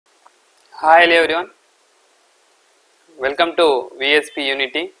Hi hello everyone, welcome to VSP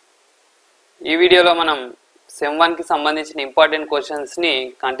Unity. ఈ వీడియోలో మనం SEM-1 కి సంబంధించిన ఇంపార్టెంట్ క్వశ్చన్స్ ని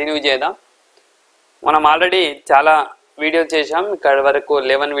కంటిన్యూ చేద్దాం. మనం ఆల్రెడీ చాలా వీడియోస్ చేశాం, ఇక్కడ వరకు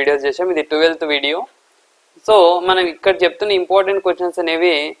 11 వీడియోస్ చేశాం, ఇది 12th వీడియో. సో మనం ఇక్కడ చెప్తున్న ఇంపార్టెంట్ క్వశ్చన్స్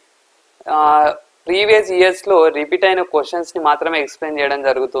అనేవి ప్రీవియస్ ఇయర్స్ లో రిపీట్ అయిన క్వశ్చన్స్ ని మాత్రమే ఎక్స్ప్లెయిన్ చేయడం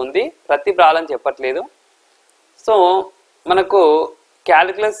జరుగుతుంది, ప్రతి ప్రాబ్లం చెప్పట్లేదు. సో మనకు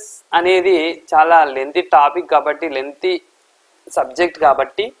క్యాలిక్యులస్ అనేది చాలా లెంతీ టాపిక్ కాబట్టి, లెంతీ సబ్జెక్ట్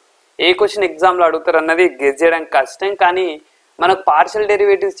కాబట్టి ఏ క్వశ్చన్ ఎగ్జామ్లో అడుగుతారు అన్నది గెస్ చేయడం కష్టం. కానీ మనకు పార్షియల్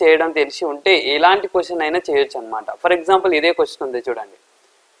డెరివేటివ్స్ చేయడం తెలిసి ఉంటే ఎలాంటి క్వశ్చన్ అయినా చేయొచ్చు అనమాట. ఫర్ ఎగ్జాంపుల్ ఇదే క్వశ్చన్ ఉంది చూడండి,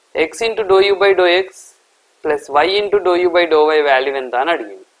 x into do you by do X plus why into do you by do y value ఎంత అని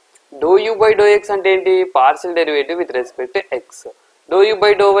అడిగింది. Do you by do X అంటే ఏంటి? Partial derivative with respect to X. Do you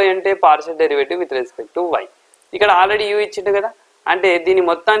by do why అంటే partial derivative with respect to why. ఇక్కడ already you ఇచ్చిండు కదా, అంటే దీని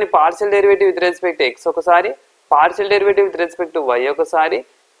మొత్తాన్ని partial derivative with respect to X ఒకసారి, partial derivative with respect to why ఒకసారి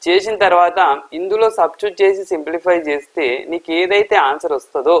చేసిన తర్వాత ఇందులో సబ్స్టిట్యూట్ చేసి సింప్లిఫై చేస్తే నీకు ఏదైతే ఆన్సర్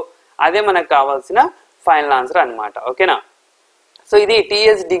వస్తుందో అదే మనకు కావాల్సిన ఫైనల్ ఆన్సర్ అనమాట. ఓకేనా? సో ఇది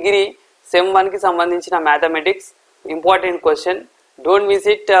టీఎస్ డిగ్రీ SEM-1 కి సంబంధించిన mathematics important question. Don't miss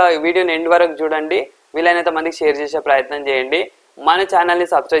it. వీడియోని ఎండ్ వరకు చూడండి, వీలైనంత మందికి షేర్ చేసే ప్రయత్నం చేయండి. మన ఛానల్ని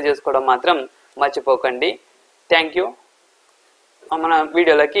సబ్స్క్రైబ్ చేసుకోవడం మాత్రం మర్చిపోకండి. Thank you. మన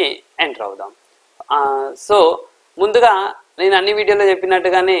వీడియోలోకి ఎంటర్ అవుదాం. సో ముందుగా నేను అన్ని వీడియోలో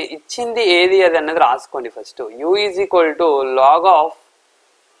చెప్పినట్టుగానే ఇచ్చింది ఏది అది అన్నది రాసుకోండి. First u is equal to log of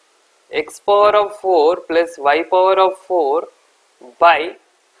X power of 4 plus y power of 4 by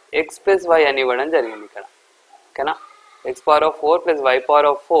X plus why అని ఇవ్వడం జరిగింది ఇక్కడ. ఓకేనా? X power of 4 plus y power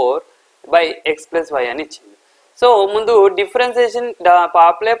of 4 by X plus why అని ఇచ్చింది. సో ముందు differentiation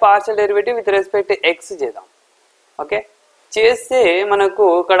apply partial derivative with respect X చేద్దాం. Okay, చేస్తే మనకు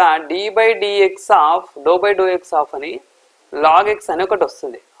ఇక్కడ D by dx of do by do X of అని లాగ్ ఎక్స్ అని ఒకటి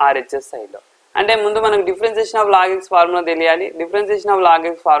వస్తుంది ఆర్హెచ్ఎస్ సైడ్లో. అంటే ముందు మనకు differentiation of log X formula తెలియాలి. Differentiation of log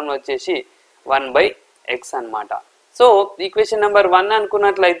X formula వచ్చేసి 1 బై ఎక్స్ అనమాట. సో ఈక్వేషన్ నెంబర్ 1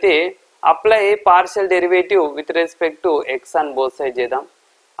 అనుకున్నట్లయితే apply partial derivative with respect to X on both side చేద్దాం.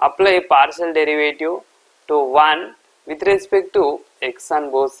 Apply partial derivative to 1 with respect to X on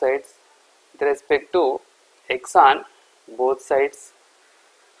both sides, with respect to X on both sides.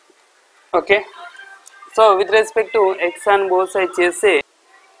 Okay, so with respect to x on both sides చేస్తే,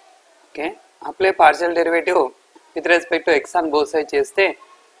 okay, apply partial derivative with respect to x on both sides చేస్తే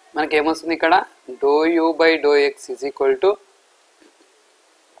మనకి ఏమొస్తుంది ఇక్కడ? Do you by do X is equal to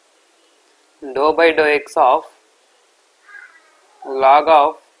do by do X of log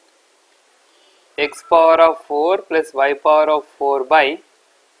of X power of 4 plus y power of 4 by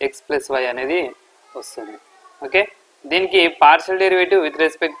X plus why అనేది వస్తుంది. Okay, దీనికి partial derivative with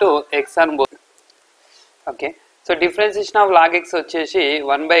respect to X on both. Okay, so differentiation of log X వచ్చేసి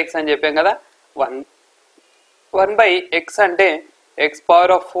 1 by X అని చెప్పాం కదా. 1 by X అంటే X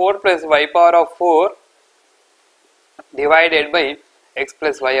power of 4 plus y power of 4 divided by X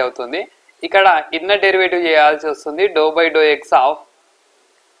plus why అవుతుంది. ఇక్కడ inner derivative చేయాల్సి వస్తుంది. Do by do X of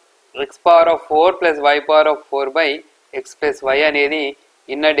X power of 4 plus y power of 4 by X plus why అనేది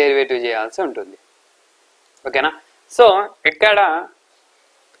inner derivative చేయాల్సి ఉంటుంది. ఓకేనా? So ఇక్కడ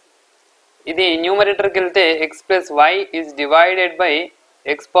ఇది న్యూమరేటర్కి వెళ్తే X plus why is divided by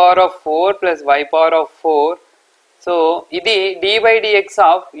X power of 4 plus y power of 4. So ఇది D by dx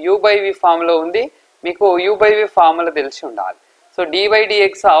of you by we formula ఉంది. మీకు యూ బై వి ఫార్ములా తెలిసి ఉండాలి. So D by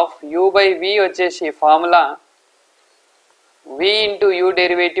dx of you by వి వచ్చేసి formula V into you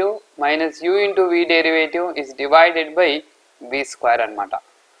derivative minus you into V derivative is divided by V square అనమాట.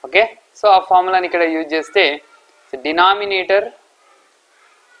 Okay, so ఆ ఫార్ములాని ఇక్కడ use చేస్తే denominator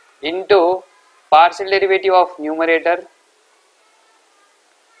into partial derivative of numerator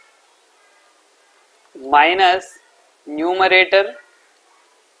minus numerator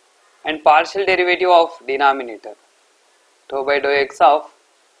and partial derivative of denominator dou by dou x of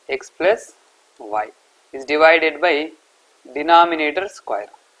x plus y is divided by denominator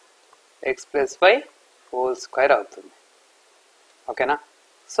square x plus y whole square అవుతుంది. ఓకేనా?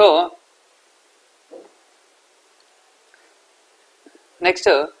 So next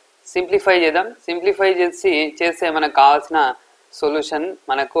simplify చేద్దాం. Simplify చేస్తే మనకు కావాల్సిన solution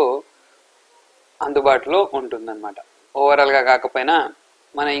మనకు అందుబాటులో ఉంటుందన్నమాట. ఓవరాల్గా కాకపోయినా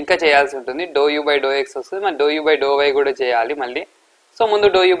మనం ఇంకా చేయాల్సి ఉంటుంది. Do you by do X వస్తుంది, మన do you by do why కూడా చేయాలి మళ్ళీ. సో ముందు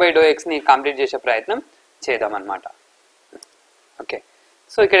do you by do ఎక్స్ని complete చేసే ప్రయత్నం చేద్దాం అనమాట. ఓకే,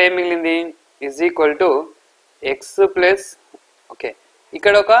 సో ఇక్కడ ఏం మిగిలింది? Is equal to X plus, okay,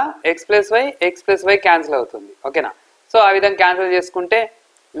 ఇక్కడ ఒక ఎక్స్ ప్లస్ వై క్యాన్సిల్ అవుతుంది. ఓకేనా? సో ఆ విధంగా క్యాన్సిల్ చేసుకుంటే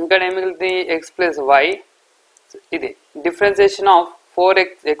ఇక్కడ ఏం మిగులుతుంది ఎక్స్ ప్లస్ వై, ఇది differentiation of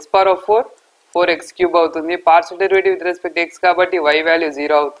 4x x power of 4x cube అవుతుంది. Partial derivative with respect x కాబట్టి y వాల్యూ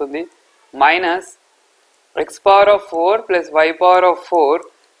 0 అవుతుంది. Minus x power of 4 plus y power of 4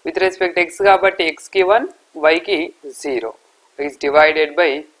 with respect x కాబట్టి x కి 1 y కి 0 is divided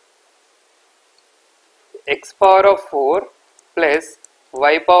by x power of 4 plus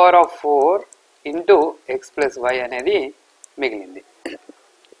y power of 4 into x plus y అనేది మిగిలింది.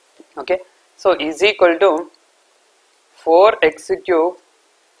 Okay, so is equal to 4x cube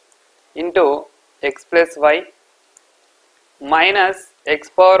into x plus y minus x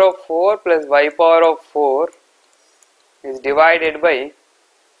power of 4 plus y power of 4 is divided by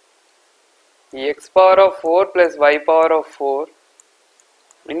x power of 4 plus y power of 4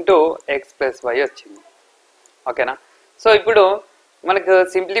 into x plus y వచ్చింది. ఓకేనా, so ఇప్పుడు మనకు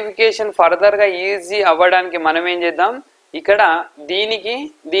simplification ఫర్దర్గా easy అవ్వడానికి మనం ఏం చేద్దాం, ఇక్కడ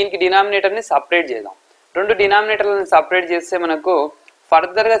దీనికి డినామినేటర్ని సపరేట్ చేద్దాం. రెండు డినామినేటర్లను సపరేట్ చేస్తే మనకు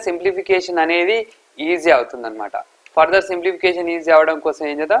ఫర్దర్గా సింప్లిఫికేషన్ అనేది ఈజీ అవుతుంది అనమాట. ఫర్దర్ సింప్లిఫికేషన్ ఈజీ అవడం కోసం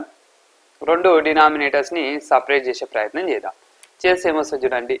ఏం చేద్దాం, రెండు డినామినేటర్స్ని సపరేట్ చేసే ప్రయత్నం చేద్దాం. చేస్తే ఏమొస్తుంది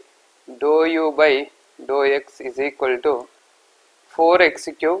చూడండి, do you by do X is equal to 4x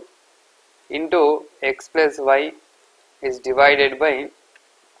cube into x plus y is divided by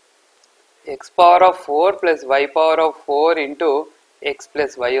x power of 4 plus y power of 4 into x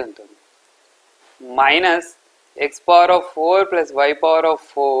plus y ఉంటుంది. Minus x power of 4 plus y power of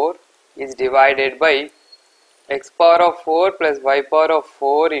 4 is divided by x power of 4 plus y power of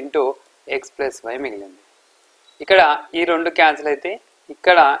 4 into x plus y మిగిలింది. ఇక్కడ ఈ రెండు cancel అయితే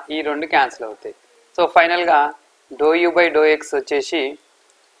ఇక్కడ ఈ రెండు cancel అవుతాయి. సో ఫైనల్గా do you by do X వచ్చేసి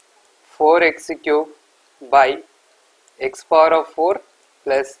 4x cube by x power of 4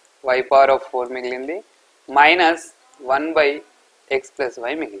 plus y power of 4 మిగిలింది, minus 1 by x plus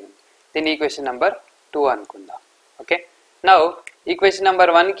y మిగిలింది. దీని ఈక్వేషన్ నెంబర్ 2 అనుకుందాం. ఓకే, నౌ ఈక్వేషన్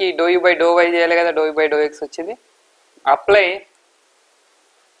నెంబర్ 1కి do you by do why చేయాలి కదా, do you by do X వచ్చింది. Apply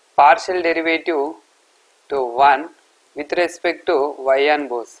partial derivative to 1 with respect to y on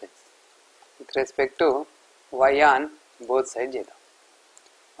both sides, with respect to y on both sides చేద్దాం.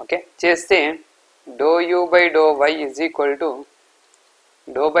 Okay, చేస్తే do you by do why is equal to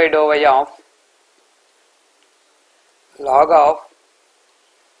do by do why of log of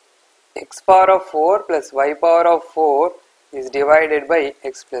X power of 4 plus y power of 4 is divided by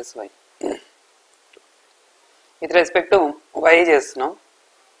X plus why. With respect to why చేస్తున్నాం.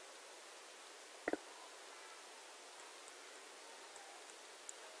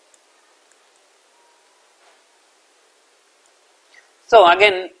 So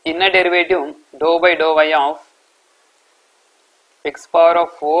again inner derivative dou by dou y of x power of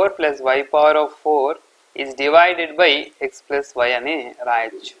 4 plus y power of 4 is divided by x plus y అని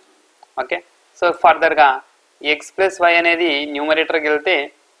రాయొచ్చు. Okay, so ఫర్దర్గా x plus y అనేది న్యూమరేటర్కి వెళ్తే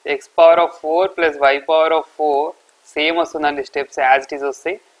x power of 4 plus y power of 4 same వస్తుందండి, steps as it is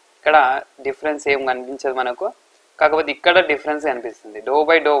వస్తాయి. ఇక్కడ difference ఏం కనిపించదు మనకు, కాకపోతే ఇక్కడ డిఫరెన్స్ కనిపిస్తుంది. Do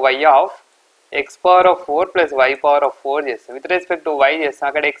by do why of x power of 4 plus y power of 4 చేస్తాం. విత్ రెస్పెక్ట్ టు y చేస్తాం,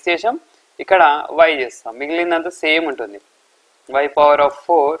 అక్కడ x చేసాం, ఇక్కడ y చేస్తాం, మిగిలినంత సేమ్ ఉంటుంది. y power of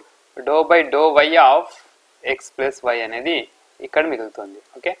 4 do by do why of x plus y అనేది ఇక్కడ మిగులుతుంది.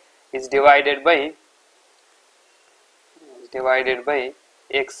 Okay, is divided by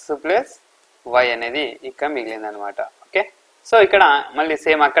x plus y అనేది ఇక్కడ మిగిలింది అనమాట. ఓకే, సో ఇక్కడ మళ్ళీ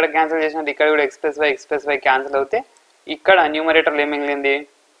సేమ్ అక్కడ క్యాన్సిల్ చేసినట్టు ఇక్కడ కూడా x ప్లస్ వై క్యాన్సిల్ అవుతే ఇక్కడ న్యూమరేటర్లో ఏం మిగిలింది,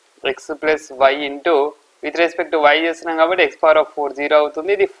 x plus why into with respect to why చేస్తున్నాం కాబట్టి x పవర్ ఆఫ్ 4 0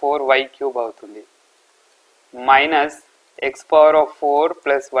 అవుతుంది, ఇది 4y క్యూబ్ అవుతుంది, minus x power of 4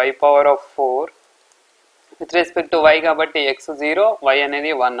 plus y power of 4 with respect to y కాబట్టి x 0 y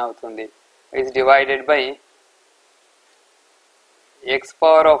అనేది 1 అవుతుంది, is divided by x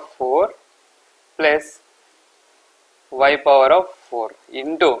power of 4 plus y power of 4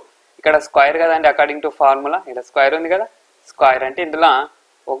 into ఇక్కడ square కదండి according to formula, ఇక్కడ square ఉంది కదా, square అంటే ఇందులో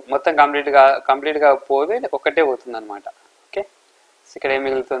మొత్తం కంప్లీట్గా పోదు, ఒకటే పోతుంది అనమాట. ఓకే, ఇక్కడ ఏం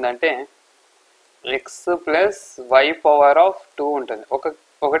మిగులుతుంది అంటే X plus y power of 2 ఉంటుంది,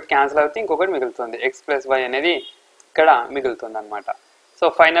 ఒకటి క్యాన్సిల్ అవుతే ఇంకొకటి మిగులుతుంది, ఎక్స్ ప్లస్ వై అనేది ఇక్కడ మిగులుతుంది అనమాట. సో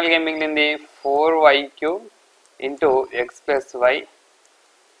ఫైనల్గా ఏం మిగిలింది 4y cube into X plus y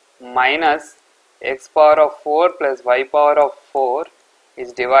minus X power of 4 plus y power of 4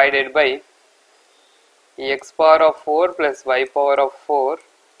 is divided by ఈ X power of 4 plus y power of 4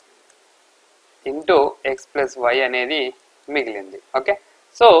 into X plus why అనేది మిగిలింది. ఓకే,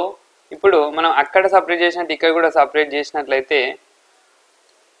 సో ఇప్పుడు మనం అక్కడ separate చేసినట్టు ఇక్కడ కూడా separate చేసినట్లయితే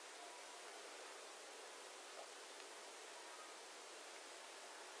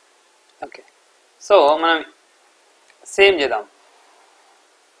ఓకే, సో మనం సేమ్ చేద్దాం.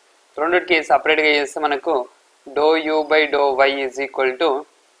 రెండిటికి సపరేట్గా చేస్తే మనకు do you by do why is equal to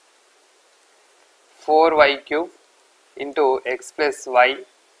 4y³ into X plus why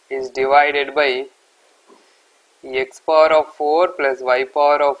is divided by x power of 4 plus y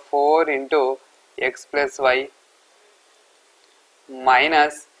power of 4 into x plus y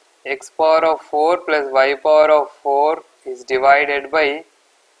minus x power of 4 plus y power of 4 is divided by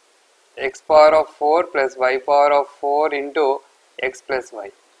x power of 4 plus y power of 4 into x plus y.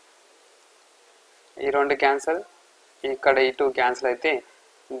 ఈ రెండు cancel, ఇక్కడ ఈ 2 cancel అయితే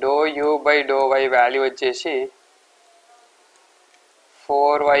do you by do y value వచ్చేసి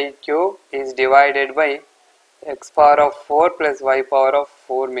 4y³ is divided by x power of 4 plus y power of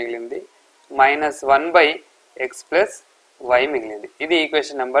 4 మిగిలింది minus 1 by X plus why మిగిలింది. ఇది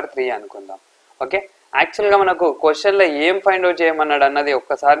equation number 3 అనుకుందాం. ఓకే, యాక్చువల్గా మనకు క్వశ్చన్లో ఏం ఫైండ్ అవుట్ చేయమన్నాడు అన్నది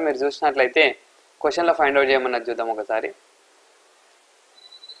ఒక్కసారి మీరు చూసినట్లయితే క్వశ్చన్లో ఫైండ్ అవుట్ చేయమన్నది చూద్దాం ఒకసారి.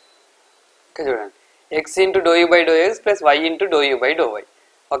 ఓకే చూడండి, X into do you by do X plus why into do you by do why.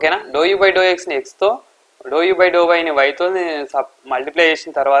 ఓకేనా, do you by do ఎక్స్ని ఎక్స్తో do you by do వైని వైతో multiply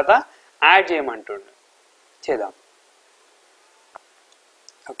చేసిన తర్వాత యాడ్ చేయమంటుండు. చేద్దాం.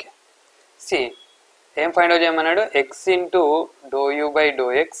 ఓకే, సి ఏం ఫైండ్ అవుట్ చేయమన్నాడు, X into do you by do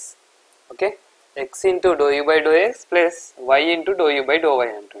X. Okay, X into do you by do X plus why into do you by do why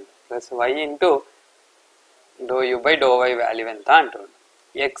అంటుండు, plus why into do you by do y value ఎంత అంటుండు.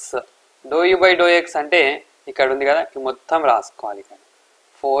 X do you by do X అంటే ఇక్కడ ఉంది కదా, ఇది మొత్తం రాసుకోవాలి. ఇక్కడ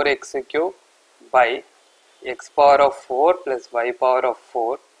 4x³ by X power of 4 plus y power of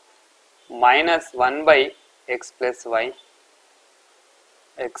 4 minus 1 by x plus y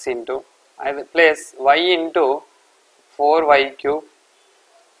x into plus y into 4y³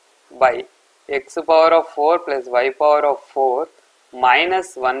 by x power of 4 plus y power of 4 minus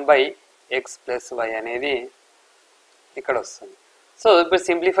 1 by x plus y అనేది ఇక్కడ వస్తుంది. So ఇప్పుడు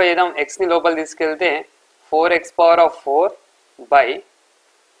simplify చేద్దాం. xని లోపల తీసుకెళ్తే 4x power of 4 by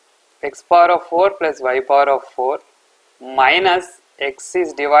x power of 4 plus y power of 4 minus x is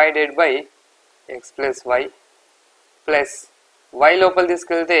divided by x plus y plus y లోపల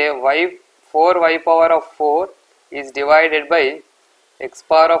తీసుకెళ్తే y power of 4 is divided by x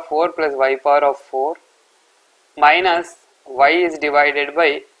power of 4 plus y power of 4 minus y is divided by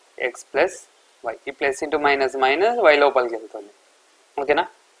x plus y. ఈ plus into minus minus y లోపలికి వెళ్తుంది. ఓకేనా,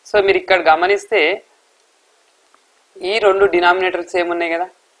 so మీరు ఇక్కడ గమనిస్తే ఈ రెండు డినామినేటర్స్ సేమ్ ఉన్నాయి కదా,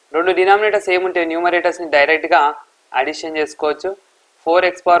 రెండు డినామినేటర్స్ సేమ్ ఉంటే న్యూమరేటర్స్ని డైరెక్ట్గా అడిషన్ చేసుకోవచ్చు.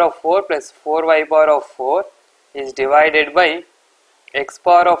 4x power of 4 plus 4y power of 4 is divided by x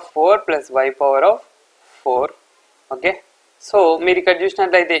power of 4 plus y power of 4. Okay, so మీరు ఇక్కడ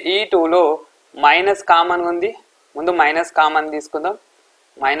చూసినట్లయితే ఈ 2లో మైనస్ కామన్ ఉంది, ముందు మైనస్ కామన్ తీసుకుందాం.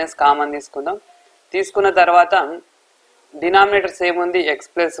 మైనస్ కామన్ తీసుకున్న తర్వాత డినామినేటర్ సేమ్ ఉంది x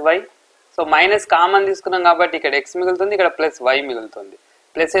plus why. So minus common తీసుకున్నాం కాబట్టి ఇక్కడ x మిగులుతుంది, ఇక్కడ ప్లస్ వై మిగులుతుంది.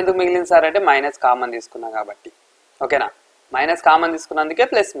 ప్లస్ ఎందుకు మిగిలింది సార్ అంటే మైనస్ కామన్ తీసుకున్నాం కాబట్టి. ఓకేనా, మైనస్ కామన్ తీసుకున్నందుకే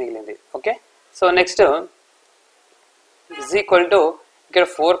ప్లస్ మిగిలింది. Okay, so next is equal to ఇక్కడ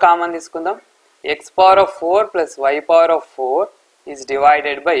 4 కామన్ తీసుకుందాం. x power of 4 plus y power of 4 is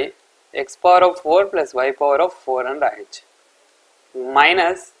divided by x power of 4 plus y power of 4 అని రాయొచ్చు.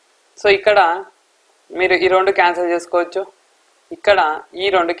 మైనస్, సో ఇక్కడ మీరు ఈ రెండు క్యాన్సిల్ చేసుకోవచ్చు, ఇక్కడ ఈ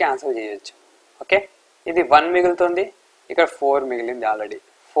రెండు క్యాన్సిల్ చేయొచ్చు. ఓకే, ఇది 1 మిగులుతుంది, ఇక్కడ 4 మిగిలింది ఆల్రెడీ.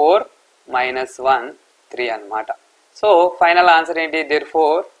 4 మైనస్ 1 3 అన్నమాట. సో ఫైనల్ ఆన్సర్ ఏంటి,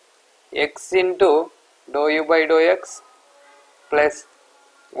 therefore x into do you by do X plus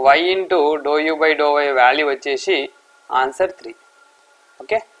y into do you by do y value వచ్చేసి answer 3.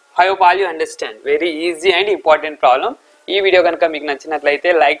 Okay, I hope all you understand. Very easy and important problem. ఈ video కనుక మీకు నచ్చినట్లయితే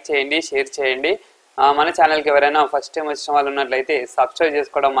like చేయండి, share చేయండి. మన ఛానల్కి ఎవరైనా ఫస్ట్ టైం వచ్చిన వాళ్ళు ఉన్నట్లయితే సబ్స్క్రైబ్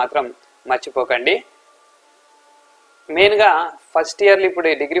చేసుకోవడం మాత్రం మర్చిపోకండి. మెయిన్గా ఫస్ట్ ఇయర్లు, ఇప్పుడు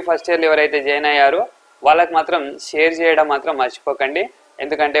డిగ్రీ ఫస్ట్ ఇయర్లు ఎవరైతే జాయిన్ అయ్యారో వాళ్ళకి మాత్రం షేర్ చేయడం మాత్రం మర్చిపోకండి.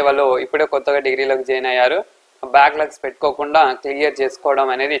 ఎందుకంటే వాళ్ళు ఇప్పుడే కొత్తగా డిగ్రీలోకి జాయిన్ అయ్యారు. బ్యాక్లాగ్స్ పెట్టుకోకుండా క్లియర్ చేసుకోవడం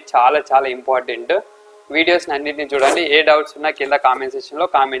అనేది చాలా చాలా ఇంపార్టెంట్. వీడియోస్ని అన్నింటినీ చూడండి. ఏ డౌట్స్ ఉన్నా కింద కామెంట్ సెక్షన్లో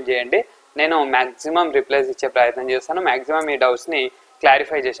కామెంట్ చేయండి. నేను మ్యాక్సిమం రిప్లైస్ ఇచ్చే ప్రయత్నం చేస్తాను. మ్యాక్సిమం ఈ డౌట్స్ని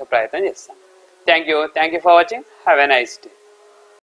క్లారిఫై చేసే ప్రయత్నం చేస్తాను. Thank you for watching. Have a nice day.